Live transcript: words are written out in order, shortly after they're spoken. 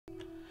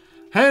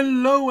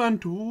Hello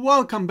and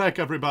welcome back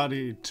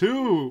everybody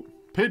to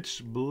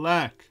Pitch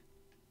Black.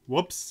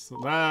 Whoops,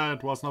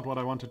 that was not what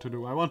I wanted to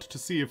do. I wanted to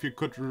see if you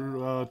could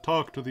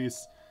talk to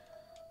these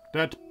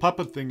dead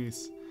puppet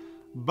thingies.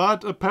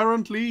 But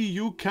apparently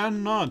you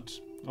cannot.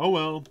 Oh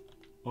well.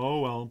 Oh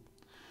well.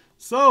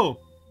 So,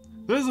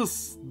 this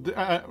is...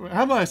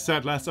 have I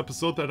said last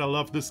episode that I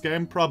love this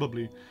game?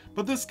 Probably.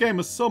 But this game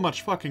is so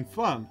much fucking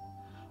fun.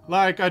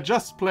 Like, I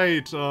just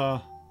played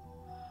a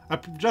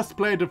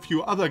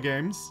few other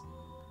games.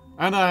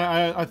 And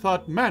I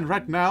thought, man,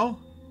 right now,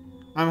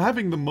 I'm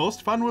having the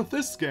most fun with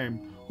this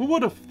game. Who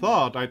would have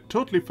thought? I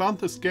totally found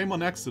this game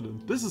on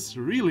accident. This is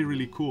really,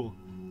 really cool.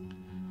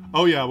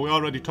 Oh yeah, we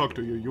already talked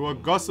to you. You are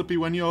gossipy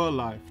when you're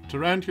alive.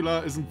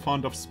 Tarantula isn't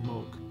fond of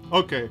smoke.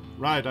 Okay,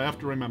 right, I have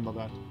to remember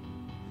that.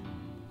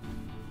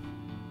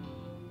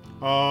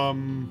 Are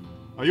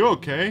you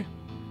okay?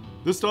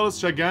 This doll is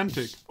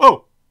gigantic.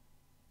 Oh!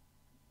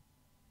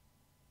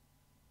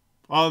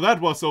 Oh,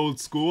 that was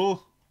old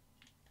school.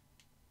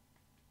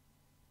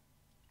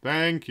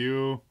 Thank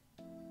you.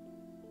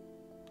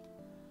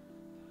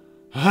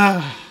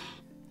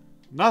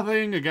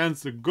 Nothing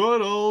against a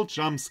good old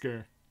jump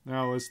scare.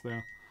 Now, is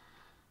there?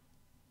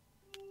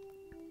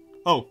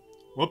 Oh,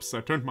 whoops,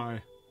 I turned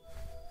my...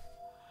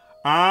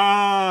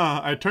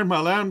 I turned my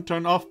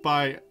lantern off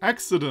by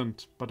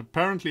accident. But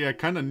apparently I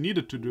kinda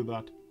needed to do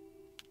that.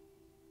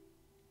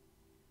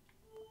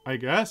 I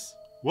guess?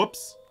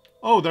 Whoops.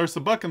 Oh, there's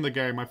a bug in the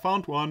game. I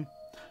found one.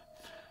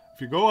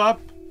 If you go up,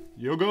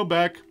 you go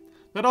back.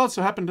 That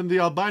also happened in the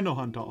Albino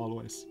Hunter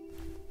always.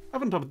 I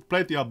haven't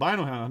played the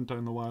Albino Hunter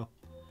in a while.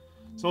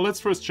 So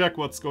let's first check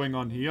what's going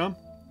on here.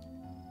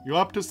 You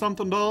up to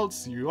something,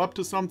 dolls? You up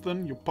to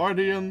something? You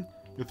partying?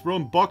 You're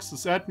throwing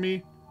boxes at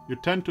me? You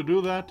tend to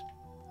do that?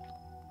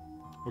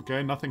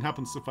 Okay, nothing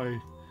happens if I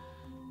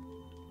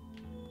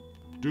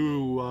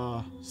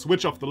do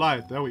switch off the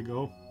light. There we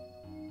go.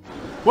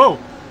 Whoa!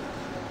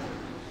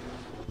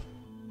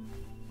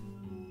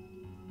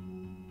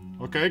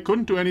 Okay,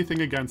 couldn't do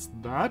anything against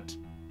that.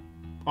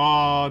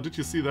 Did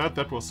you see that?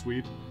 That was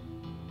sweet.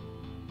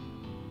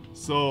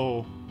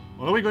 So,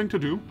 what are we going to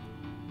do?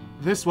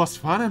 This was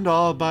fun and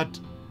all, but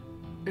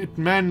it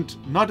meant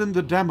not in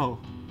the demo.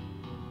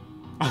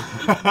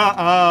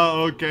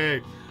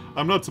 Okay.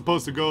 I'm not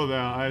supposed to go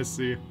there, I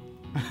see.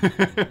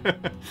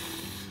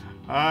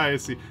 I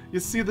see. You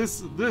see,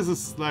 this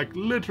is like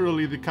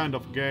literally the kind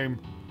of game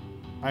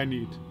I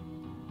need.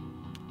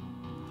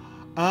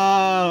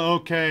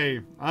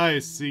 Okay. I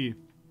see.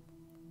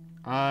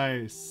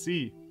 I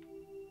see.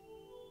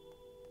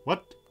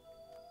 What?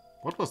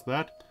 What was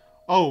that?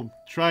 Oh,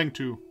 trying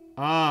to...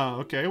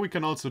 okay, we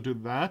can also do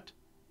that.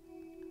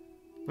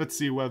 Let's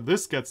see where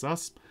this gets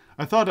us.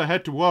 I thought I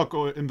had to walk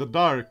in the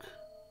dark.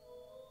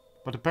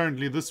 But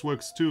apparently this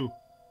works too.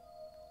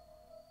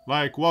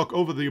 Like, walk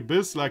over the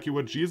abyss like you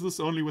were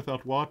Jesus, only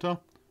without water.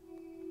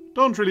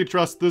 Don't really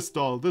trust this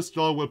doll. This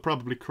doll will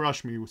probably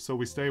crush me, so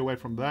we stay away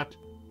from that.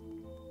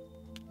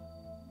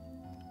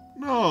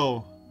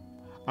 No.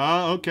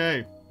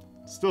 Okay.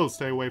 Still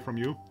stay away from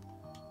you.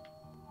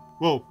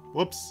 Whoa,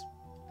 whoops.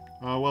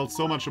 Well,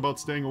 so much about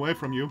staying away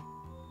from you.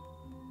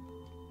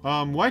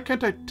 Why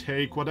can't I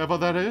take whatever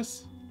that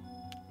is?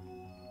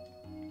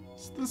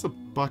 Is this a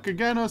bug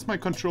again, or is my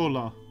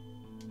controller?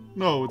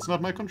 No, it's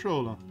not my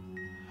controller.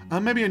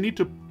 Maybe I need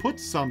to put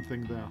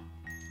something there.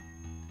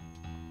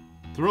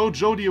 Throw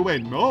Jody away.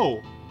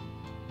 No!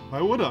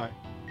 Why would I?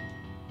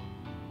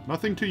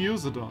 Nothing to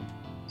use it on.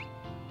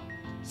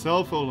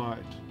 Cell phone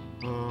light.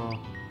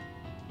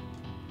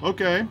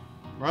 Okay.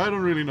 I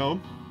don't really know.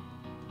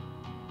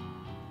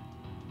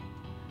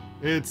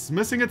 It's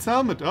missing its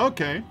helmet.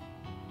 Okay.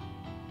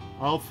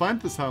 I'll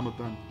find this helmet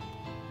then.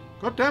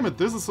 God damn it,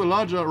 this is a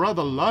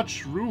rather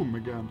large room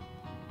again.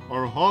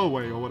 Or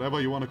hallway, or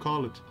whatever you want to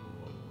call it.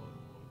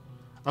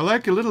 I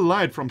like a little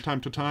light from time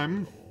to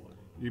time,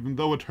 even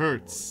though it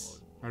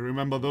hurts. I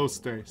remember those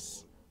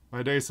days.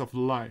 My days of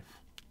life.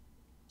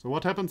 So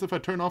what happens if I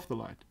turn off the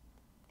light?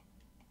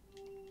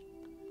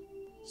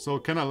 So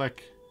can I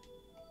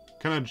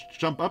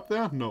jump up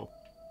there? No.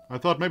 I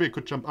thought maybe I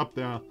could jump up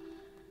there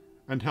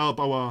and help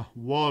our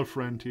wall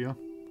friend here.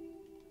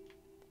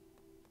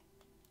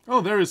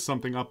 Oh, there is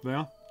something up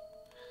there.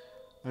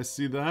 I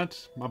see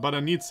that, but I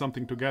need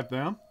something to get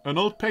there. An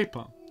old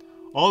paper.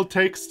 All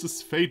text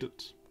is faded.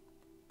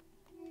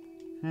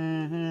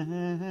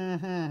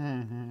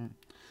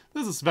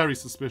 This is very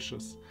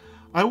suspicious.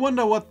 I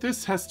wonder what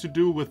this has to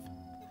do with...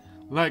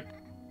 Like...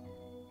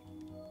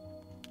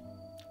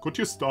 Could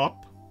you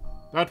stop?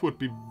 That would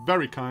be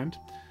very kind.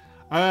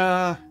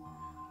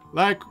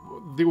 Like,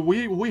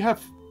 we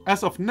have...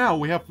 As of now,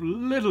 we have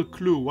little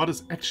clue what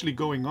is actually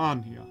going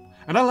on here.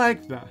 And I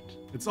like that.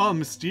 It's all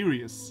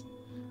mysterious.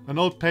 An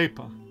old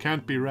paper.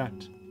 Can't be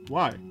read.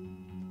 Why?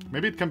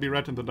 Maybe it can be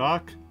read in the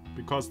dark?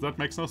 Because that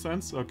makes no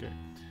sense? Okay.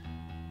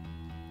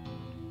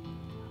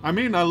 I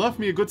mean, I love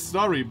me a good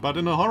story, but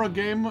in a horror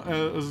game,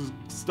 a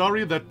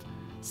story that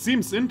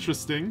seems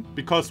interesting,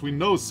 because we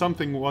know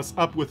something was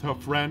up with her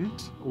friend.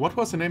 What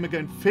was her name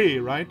again? Faye,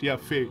 right? Yeah,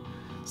 Faye.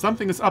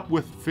 Something is up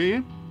with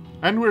Fee,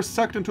 and we're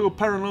sucked into a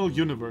parallel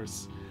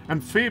universe.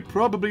 And Fee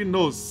probably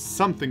knows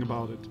something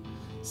about it.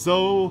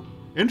 So,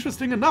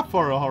 interesting enough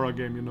for a horror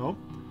game, you know.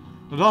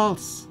 The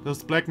dolls,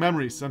 those black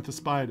memories, and the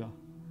spider.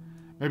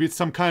 Maybe it's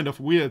some kind of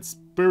weird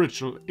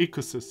spiritual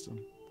ecosystem.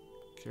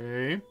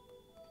 Okay.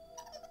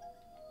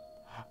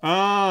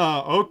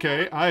 Ah,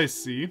 okay, I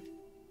see.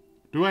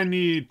 Do I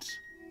need...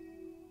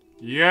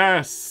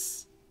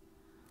 Yes!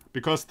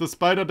 Because the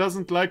spider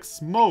doesn't like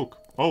smoke.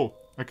 Oh,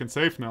 I can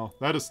save now.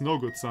 That is no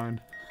good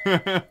sign.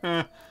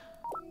 That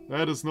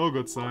is no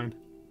good sign.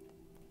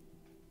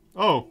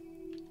 Oh,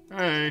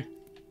 hey.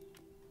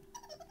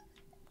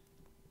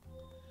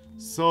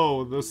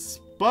 So, the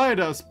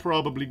spider's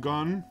probably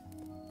gone.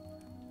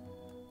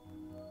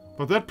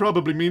 But that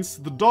probably means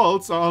the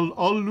dolls are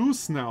all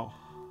loose now.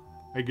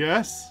 I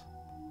guess.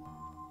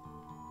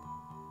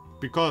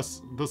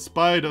 Because the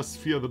spiders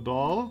fear the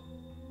doll.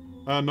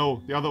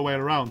 No, the other way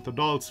around. The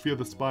dolls fear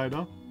the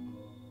spider.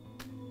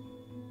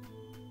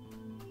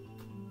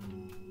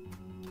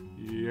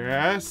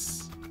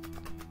 Yes.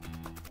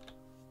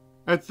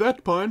 At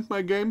that point,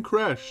 my game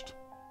crashed.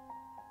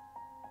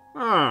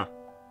 Ah.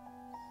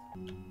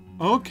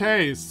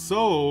 Okay,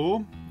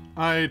 so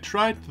I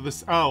tried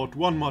this out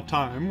one more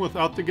time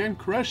without the game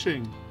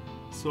crashing.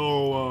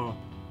 So,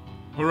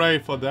 hooray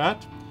for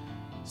that.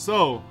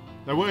 So,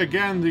 there were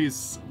again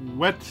these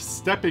wet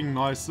stepping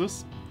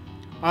noises.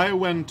 I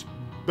went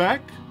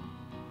back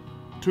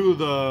to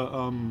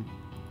the,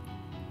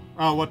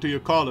 what do you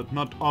call it?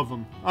 Not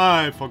oven.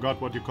 I forgot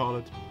what you call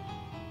it.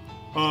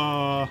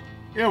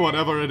 Yeah,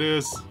 whatever it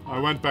is. I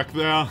went back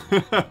there.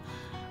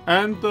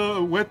 And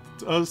the wet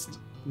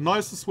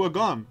noises were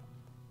gone.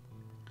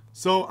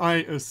 So I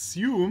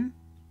assume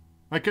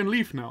I can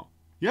leave now.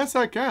 Yes,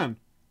 I can.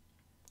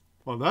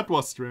 Well, that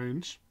was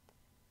strange.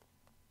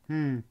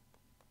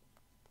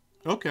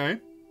 Okay.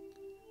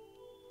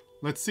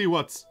 Let's see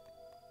what's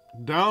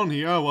down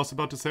here. I was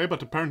about to say,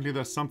 but apparently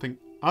there's something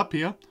up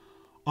here.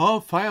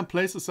 All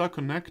fireplaces are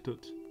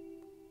connected.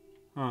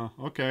 Ah,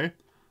 okay.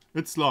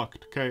 It's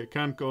locked. Okay,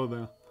 can't go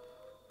there.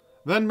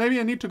 Then maybe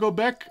I need to go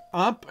back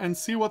up and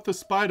see what the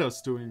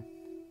spider's doing.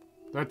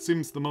 That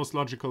seems the most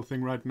logical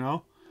thing right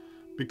now.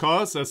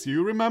 Because, as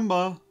you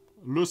remember,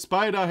 Le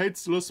Spider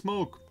hates Le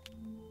Smoke.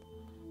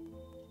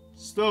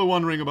 Still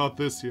wondering about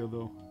this here,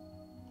 though.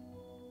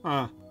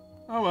 Ah,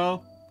 oh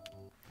well.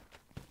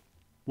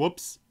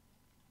 Whoops.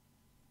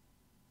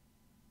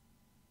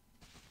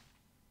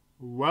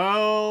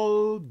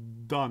 Well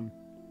done.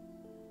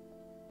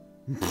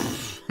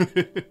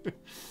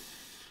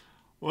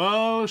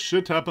 Well,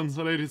 shit happens,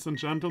 ladies and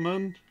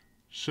gentlemen.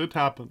 Shit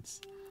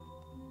happens.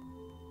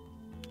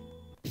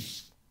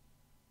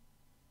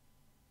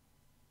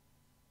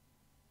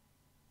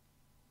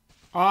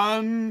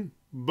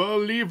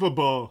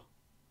 Unbelievable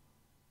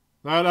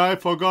that I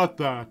forgot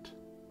that.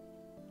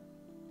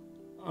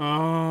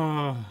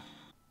 Ah,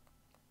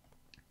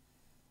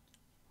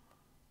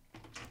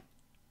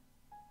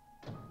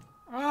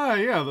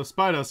 yeah, the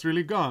spider's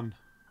really gone.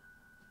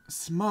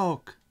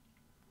 Smoke.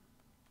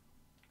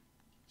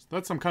 Is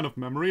that some kind of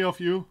memory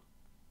of you?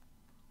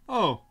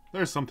 Oh,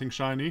 there's something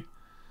shiny.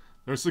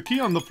 There's a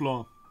key on the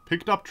floor.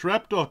 Picked up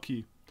trapdoor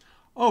key.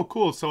 Oh,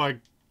 cool, so I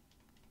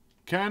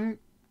can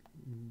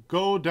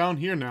go down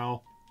here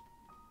now.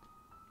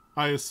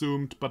 I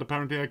assumed, but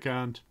apparently I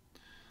can't.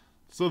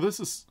 So this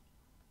is...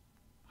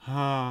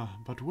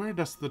 but where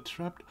does the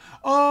trap...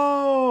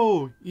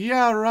 Oh!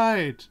 Yeah,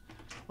 right!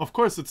 Of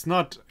course it's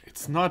not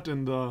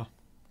in the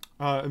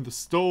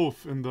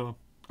stove, in the...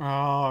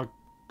 Oh,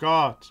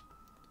 God.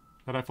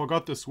 That I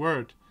forgot this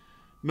word.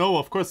 No,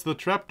 of course the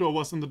trapdoor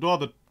was in the door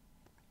that...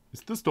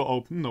 Is this door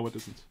open? No, it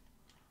isn't.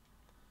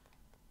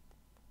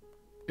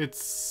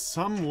 It's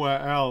somewhere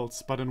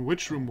else, but in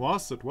which room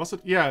was it? Was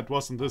it? Yeah, it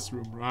was in this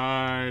room.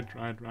 Right.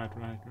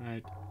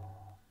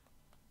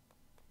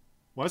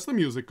 Why is the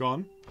music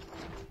gone?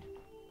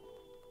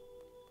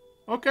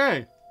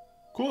 Okay,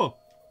 cool.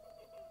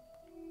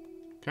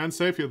 Can't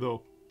save you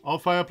though. All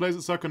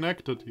fireplaces are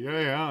connected.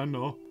 Yeah, I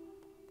know.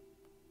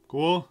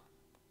 Cool.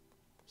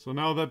 So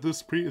now that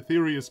this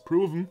theory is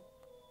proven,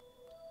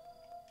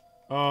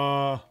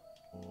 I'm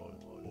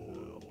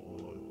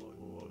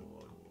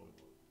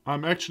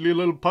actually a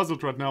little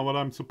puzzled right now what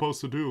I'm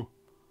supposed to do.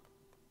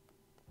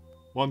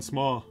 Once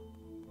more.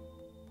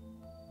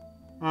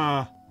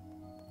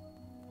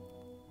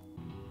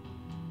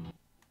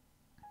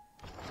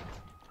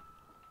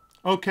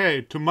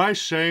 Okay, to my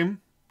shame,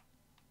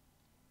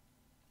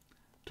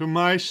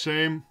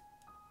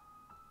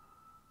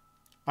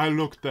 I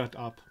looked that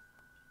up.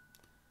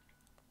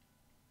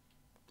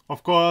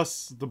 Of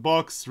course, the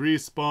box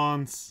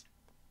respawns,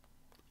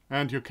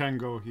 and you can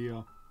go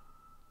here.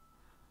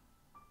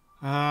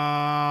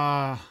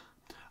 I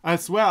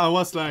swear I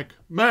was like,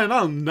 man,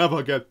 I'll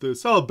never get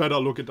this. I'll better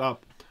look it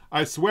up.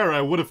 I swear I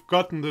would have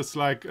gotten this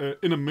like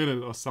in a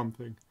minute or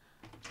something.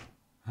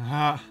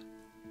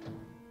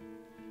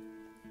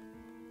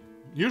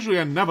 Usually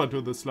I never do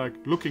this, like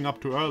looking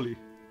up too early.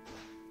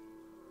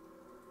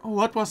 Oh,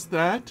 what was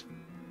that?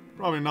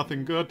 Probably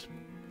nothing good.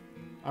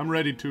 I'm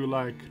ready to,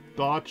 like,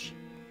 dodge.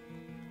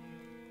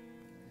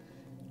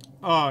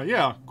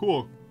 Yeah,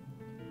 cool.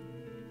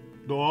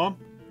 Door.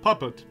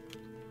 Puppet.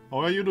 How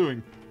are you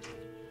doing?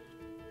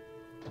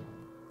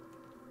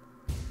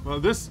 Well,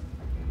 this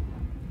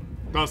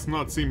does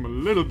not seem a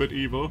little bit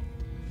evil.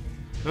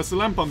 There's a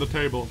lamp on the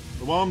table.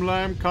 The warm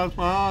lamp calms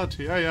my heart.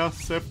 Yeah,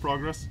 save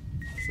progress.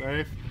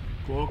 Save.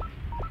 Cool.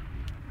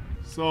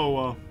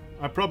 So,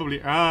 I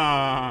probably...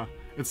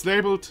 it's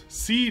labeled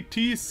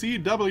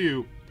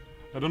CTCW.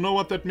 I don't know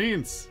what that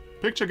means.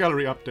 Picture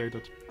gallery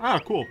updated.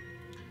 Cool.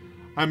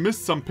 I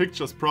missed some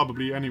pictures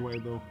probably anyway,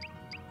 though.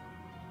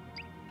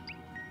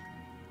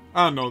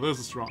 No, this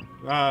is wrong.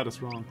 That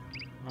is wrong.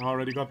 I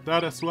already got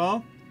that as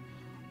well.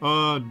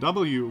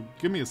 W.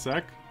 Give me a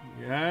sec.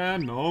 Yeah,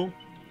 no.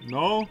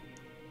 No.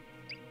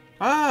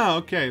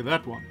 Okay,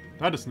 that one.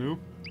 That is new.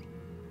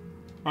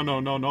 Oh,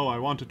 no. I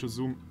wanted to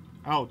zoom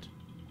out.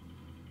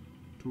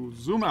 To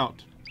zoom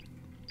out.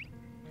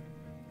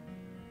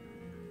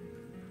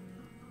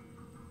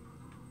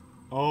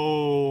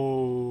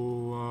 Oh,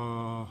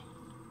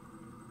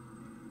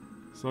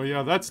 so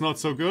yeah, that's not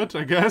so good,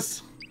 I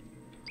guess.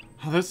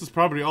 This is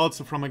probably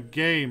also from a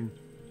game.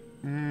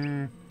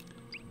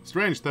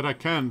 Strange that I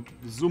can't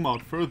zoom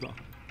out further.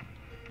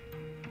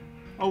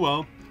 Oh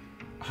well.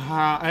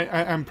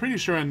 I'm pretty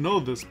sure I know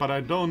this, but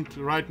I don't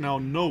right now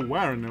know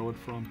where I know it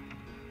from.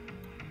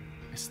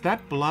 Is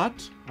that blood?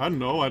 I don't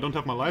know, I don't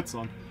have my lights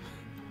on.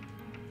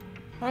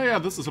 Oh yeah,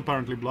 this is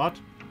apparently blood.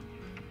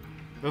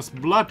 There's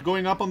blood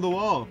going up on the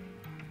wall.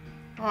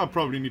 I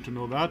probably need to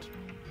know that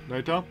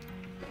later.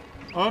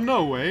 Oh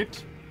no,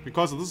 wait.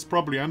 Because this is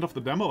probably end of the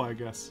demo, I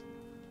guess.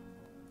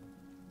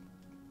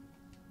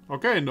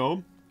 Okay,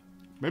 no.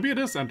 Maybe it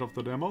is end of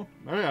the demo.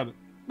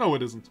 No,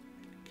 it isn't.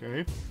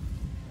 Okay.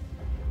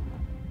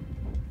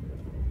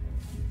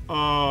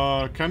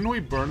 Can we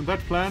burn that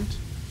plant?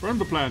 Burn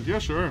the plant, yeah,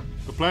 sure.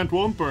 The plant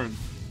won't burn.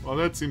 Well,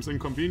 that seems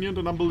inconvenient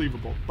and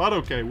unbelievable. But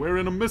okay, we're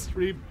in a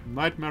mystery,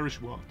 nightmarish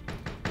world.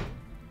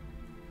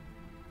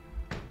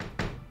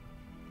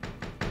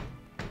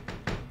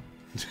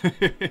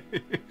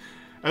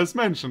 As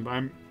mentioned,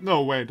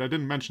 no, wait, I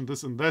didn't mention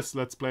this in this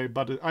Let's Play,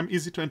 but I'm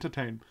easy to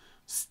entertain.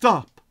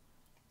 Stop!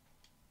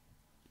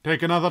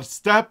 Take another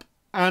step,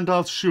 and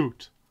I'll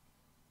shoot.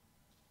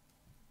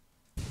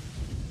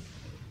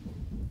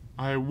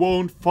 I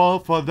won't fall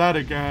for that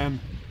again.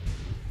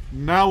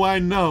 Now I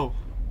know.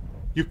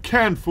 You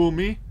can't fool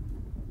me.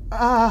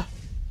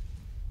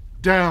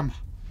 Damn.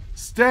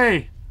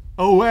 Stay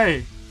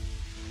away.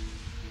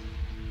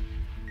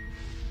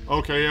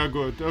 Okay, yeah,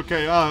 good.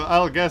 Okay,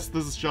 I'll guess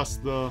this is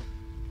just the...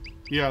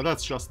 Yeah,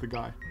 that's just the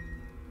guy.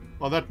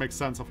 Well, that makes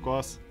sense, of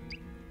course.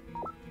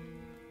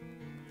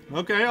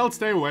 Okay, I'll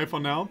stay away for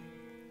now.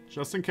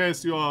 Just in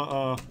case you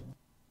are,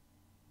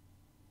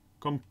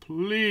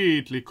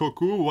 completely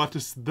cuckoo. What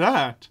is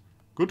that?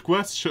 Good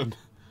question.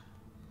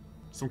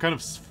 Some kind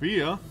of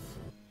sphere?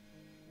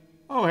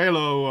 Oh,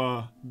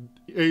 hello,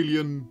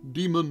 alien,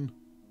 demon,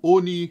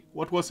 Oni.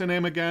 What was her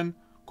name again?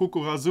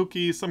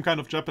 Kukurazuki, some kind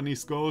of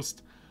Japanese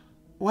ghost.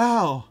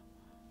 Wow,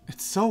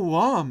 it's so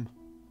warm.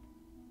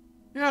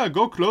 Yeah,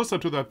 go closer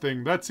to that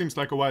thing. That seems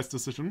like a wise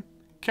decision.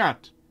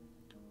 Cat.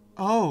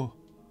 Oh,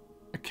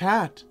 a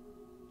cat.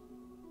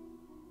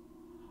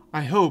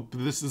 I hope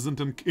this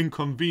isn't an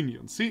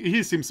inconvenience.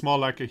 He seems more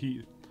like a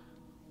he.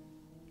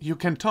 You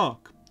can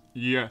talk.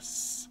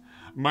 Yes.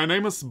 My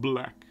name is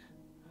Black.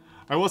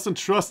 I was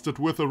entrusted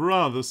with a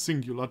rather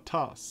singular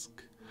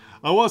task.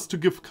 I was to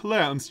give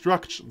Claire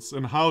instructions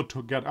on how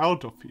to get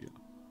out of here.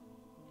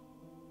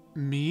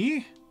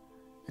 Me?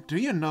 Do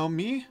you know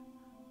me?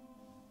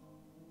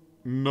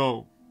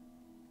 No.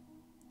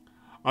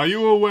 Are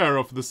you aware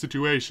of the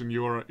situation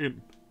you are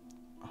in?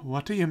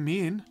 What do you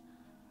mean?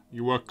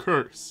 You are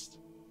cursed.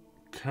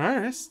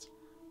 Cursed?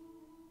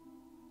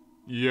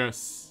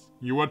 Yes,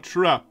 you are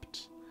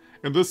trapped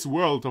in this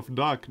world of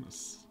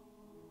darkness.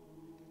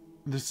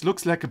 This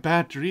looks like a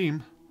bad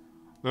dream.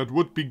 That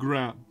would be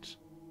grand.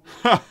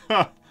 Ha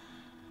ha!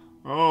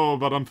 Oh,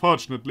 but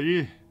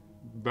unfortunately,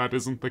 that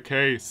isn't the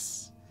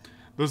case.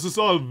 This is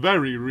all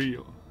very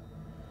real.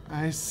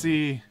 I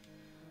see.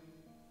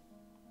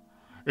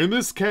 In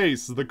this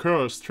case, the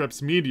curse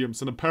traps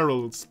mediums in a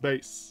parallel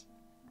space.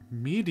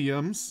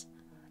 Mediums?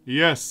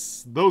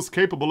 Yes, those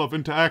capable of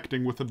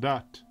interacting with the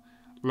dead,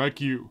 like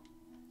you.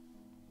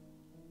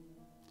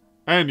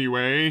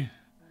 Anyway,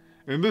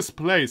 in this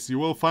place you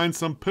will find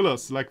some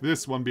pillars like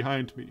this one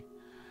behind me.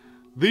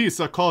 These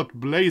are called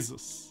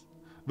blazes.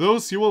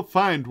 Those you will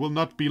find will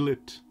not be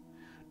lit.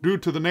 Due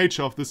to the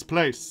nature of this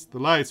place, the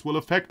lights will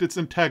affect its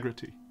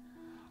integrity.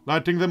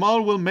 Lighting them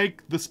all will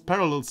make this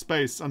parallel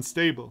space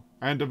unstable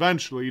and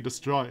eventually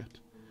destroy it.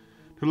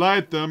 To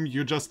light them,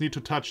 you just need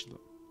to touch them.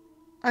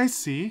 I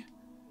see.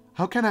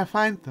 How can I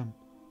find them?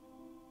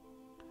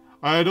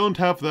 I don't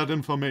have that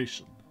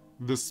information.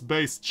 This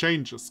space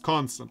changes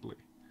constantly.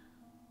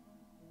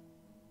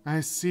 I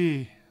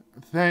see.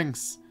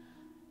 Thanks.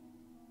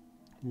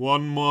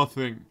 One more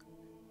thing.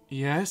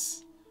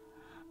 Yes?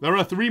 There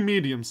are 3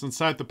 mediums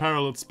inside the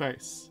parallel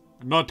space,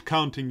 not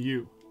counting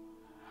you.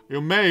 You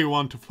may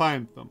want to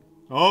find them.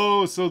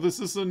 Oh, so this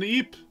is an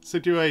Eep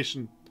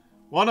situation.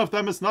 One of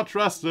them is not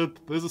trusted.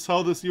 This is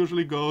how this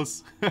usually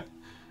goes.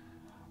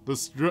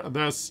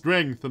 There's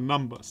strength in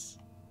numbers.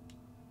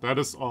 That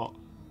is all.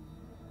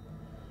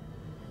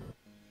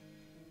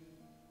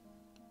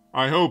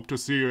 I hope to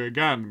see you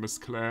again, Miss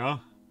Claire.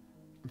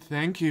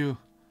 Thank you.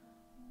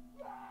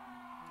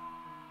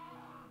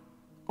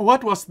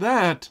 What was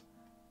that?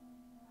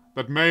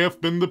 That may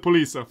have been the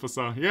police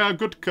officer. Yeah,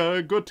 good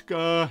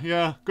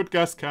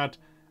guess, Cat.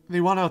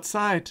 The one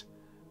outside?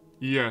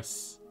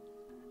 Yes.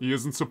 He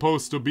isn't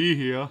supposed to be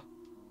here.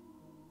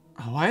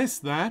 Why is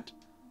that?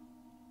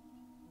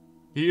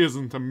 He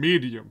isn't a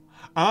medium.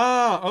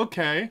 Ah,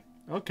 okay.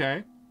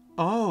 Okay.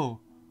 Oh.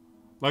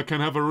 Like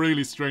can have a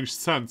really strange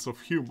sense of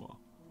humor.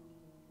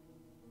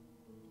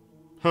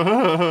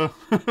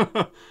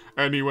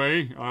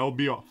 Anyway, I'll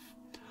be off.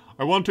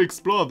 I want to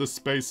explore this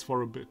space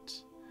for a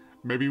bit.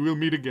 Maybe we'll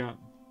meet again.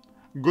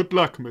 Good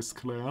luck, Miss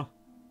Claire.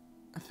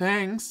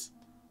 Thanks.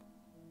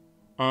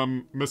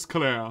 Miss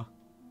Claire.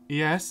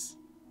 Yes?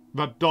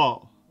 That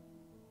doll.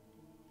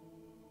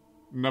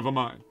 Never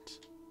mind.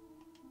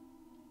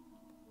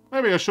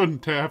 Maybe I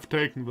shouldn't have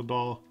taken the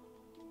doll.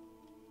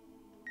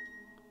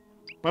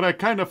 But I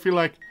kind of feel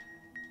like,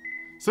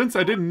 since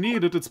I didn't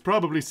need it, it's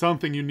probably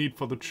something you need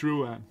for the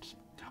true end.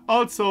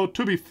 Also,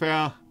 to be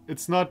fair,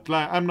 it's not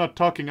like, I'm not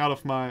talking out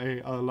of my,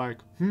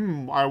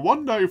 I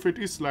wonder if it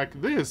is like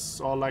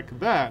this or like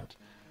that.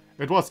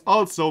 It was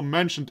also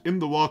mentioned in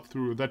the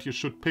walkthrough that you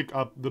should pick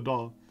up the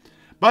doll.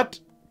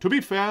 But, to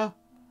be fair,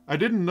 I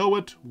didn't know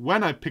it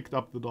when I picked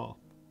up the doll.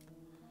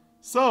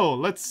 So,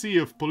 let's see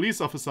if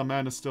Police Officer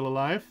Man is still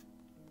alive.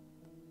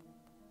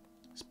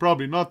 He's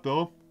probably not,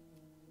 though.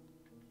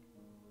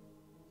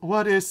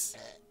 What is...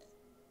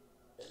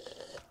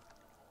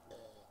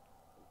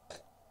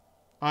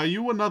 Are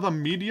you another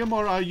medium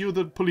or are you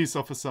the police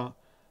officer?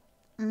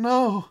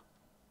 No.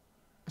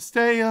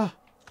 Stay,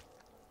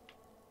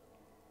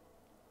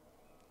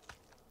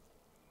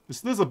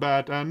 Is this a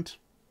bad end?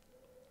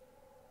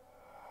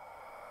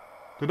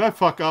 Did I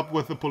fuck up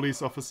with the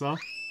police officer?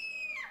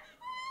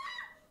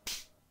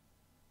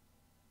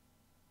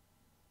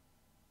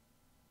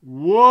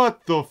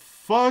 What the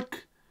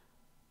fuck?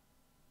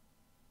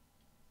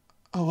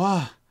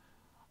 Oh,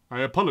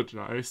 I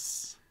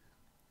apologize.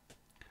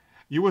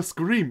 You were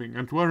screaming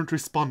and weren't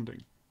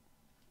responding.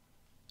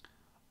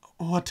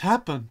 What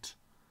happened?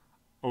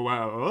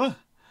 Well,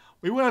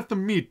 we were at the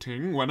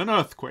meeting when an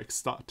earthquake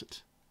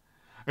started.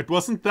 It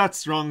wasn't that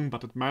strong,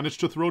 but it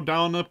managed to throw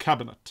down a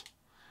cabinet.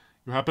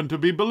 You happened to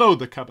be below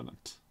the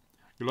cabinet.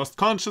 You lost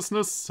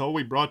consciousness, so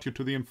we brought you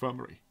to the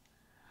infirmary.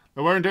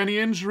 There weren't any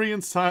injury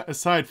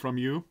aside from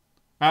you.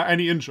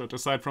 Any injured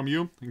aside from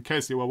you, in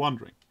case you were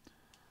wondering.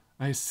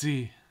 I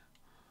see.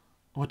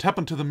 What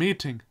happened to the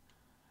meeting?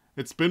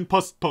 It's been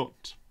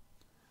postponed.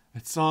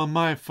 It's all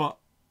my fault.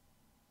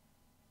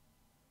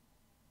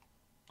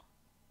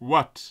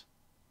 What?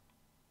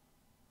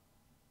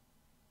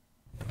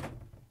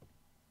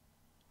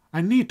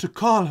 I need to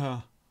call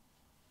her.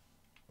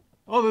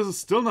 Oh, this is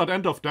still not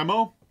end of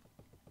demo.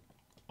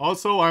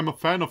 Also, I'm a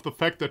fan of the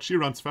fact that she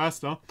runs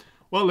faster.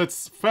 Well,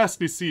 let's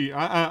fastly see.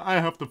 I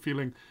have the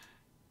feeling,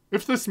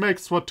 if this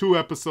makes for 2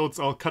 episodes,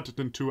 I'll cut it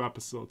in 2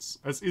 episodes.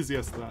 As easy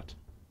as that.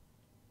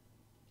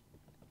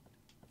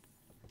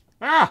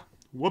 Ah!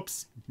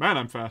 Whoops. Man,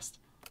 I'm fast.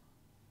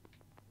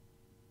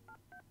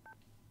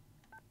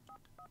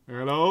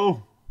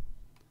 Hello?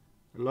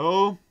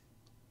 Hello?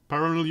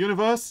 Parallel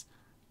universe?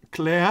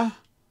 Claire?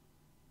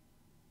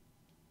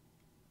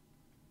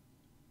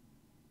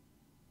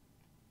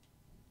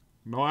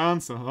 No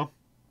answer, huh?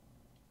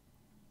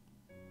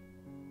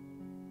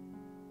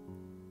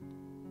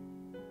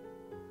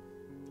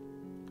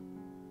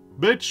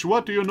 Bitch,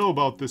 what do you know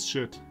about this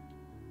shit?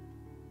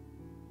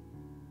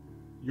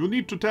 You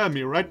need to tell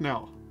me right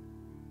now.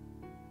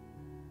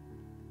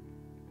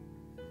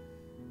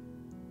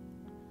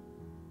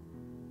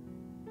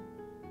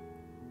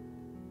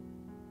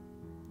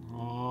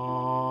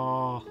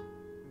 Oh,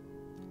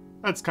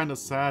 that's kind of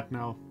sad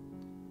now.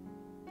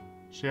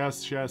 She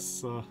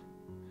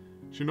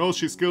knows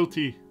she's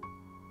guilty.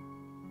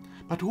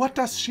 But what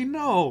does she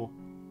know?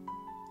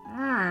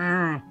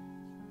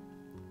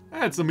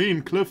 That's a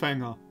mean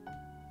cliffhanger.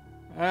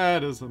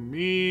 That is a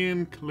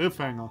mean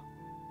cliffhanger.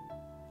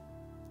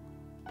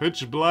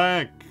 Pitch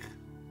Black.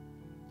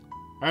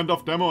 End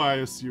of demo, I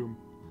assume.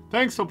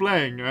 Thanks for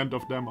playing, end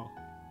of demo.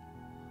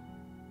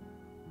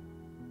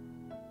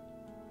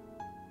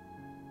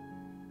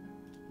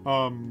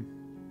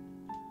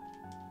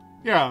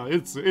 Yeah,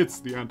 it's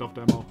the end of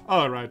demo.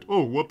 Alright.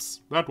 Oh,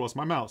 whoops. That was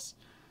my mouse.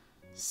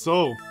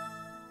 So,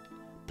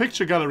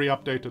 picture gallery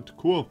updated.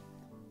 Cool.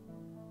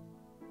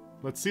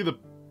 Let's see the...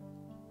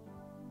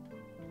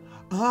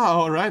 Ah,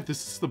 alright.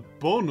 This is the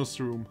bonus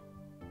room.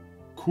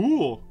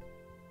 Cool.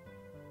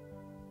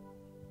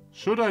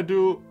 Should I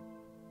do...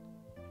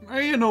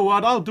 Hey, you know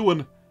what? I'll do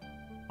an...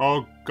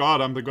 Oh god,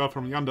 I'm the god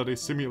from Yandere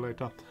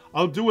Simulator.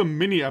 I'll do a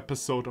mini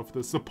episode of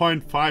this. A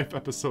 0.5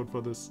 episode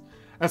for this.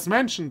 As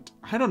mentioned,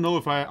 I don't know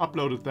if I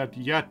uploaded that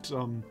yet.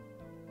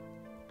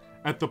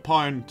 at the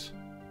point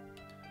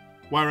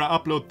where I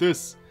upload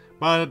this.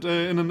 But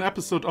in an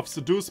episode of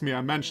Seduce Me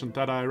I mentioned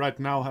that I right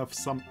now have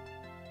some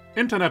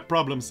internet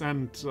problems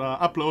and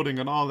uploading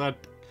and all that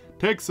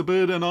takes a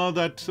bit and all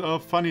that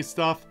funny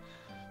stuff.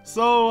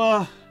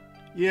 So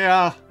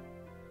yeah,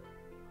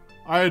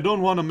 I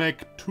don't want to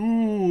make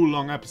too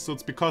long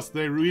episodes because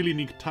they really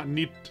need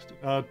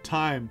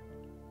time,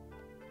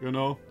 you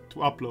know, to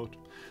upload.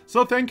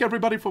 So thank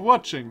everybody for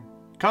watching.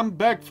 Come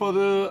back for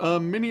the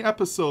mini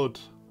episode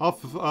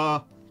of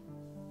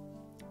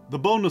the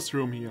bonus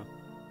room here.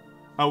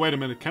 Oh, wait a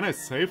minute, can I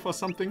save or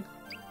something?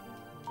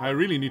 I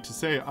really need to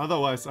save,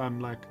 otherwise I'm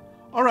like,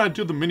 alright,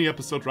 do the mini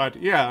episode right.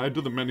 Yeah, I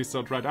do the mini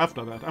episode right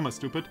after that. Am I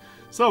stupid?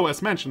 So,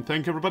 as mentioned,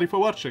 thank everybody for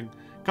watching.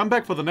 Come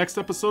back for the next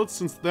episode,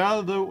 since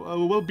there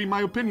will be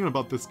my opinion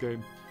about this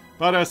game.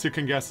 But as you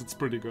can guess, it's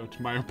pretty good,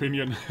 my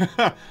opinion.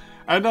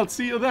 And I'll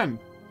see you then.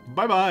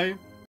 Bye bye!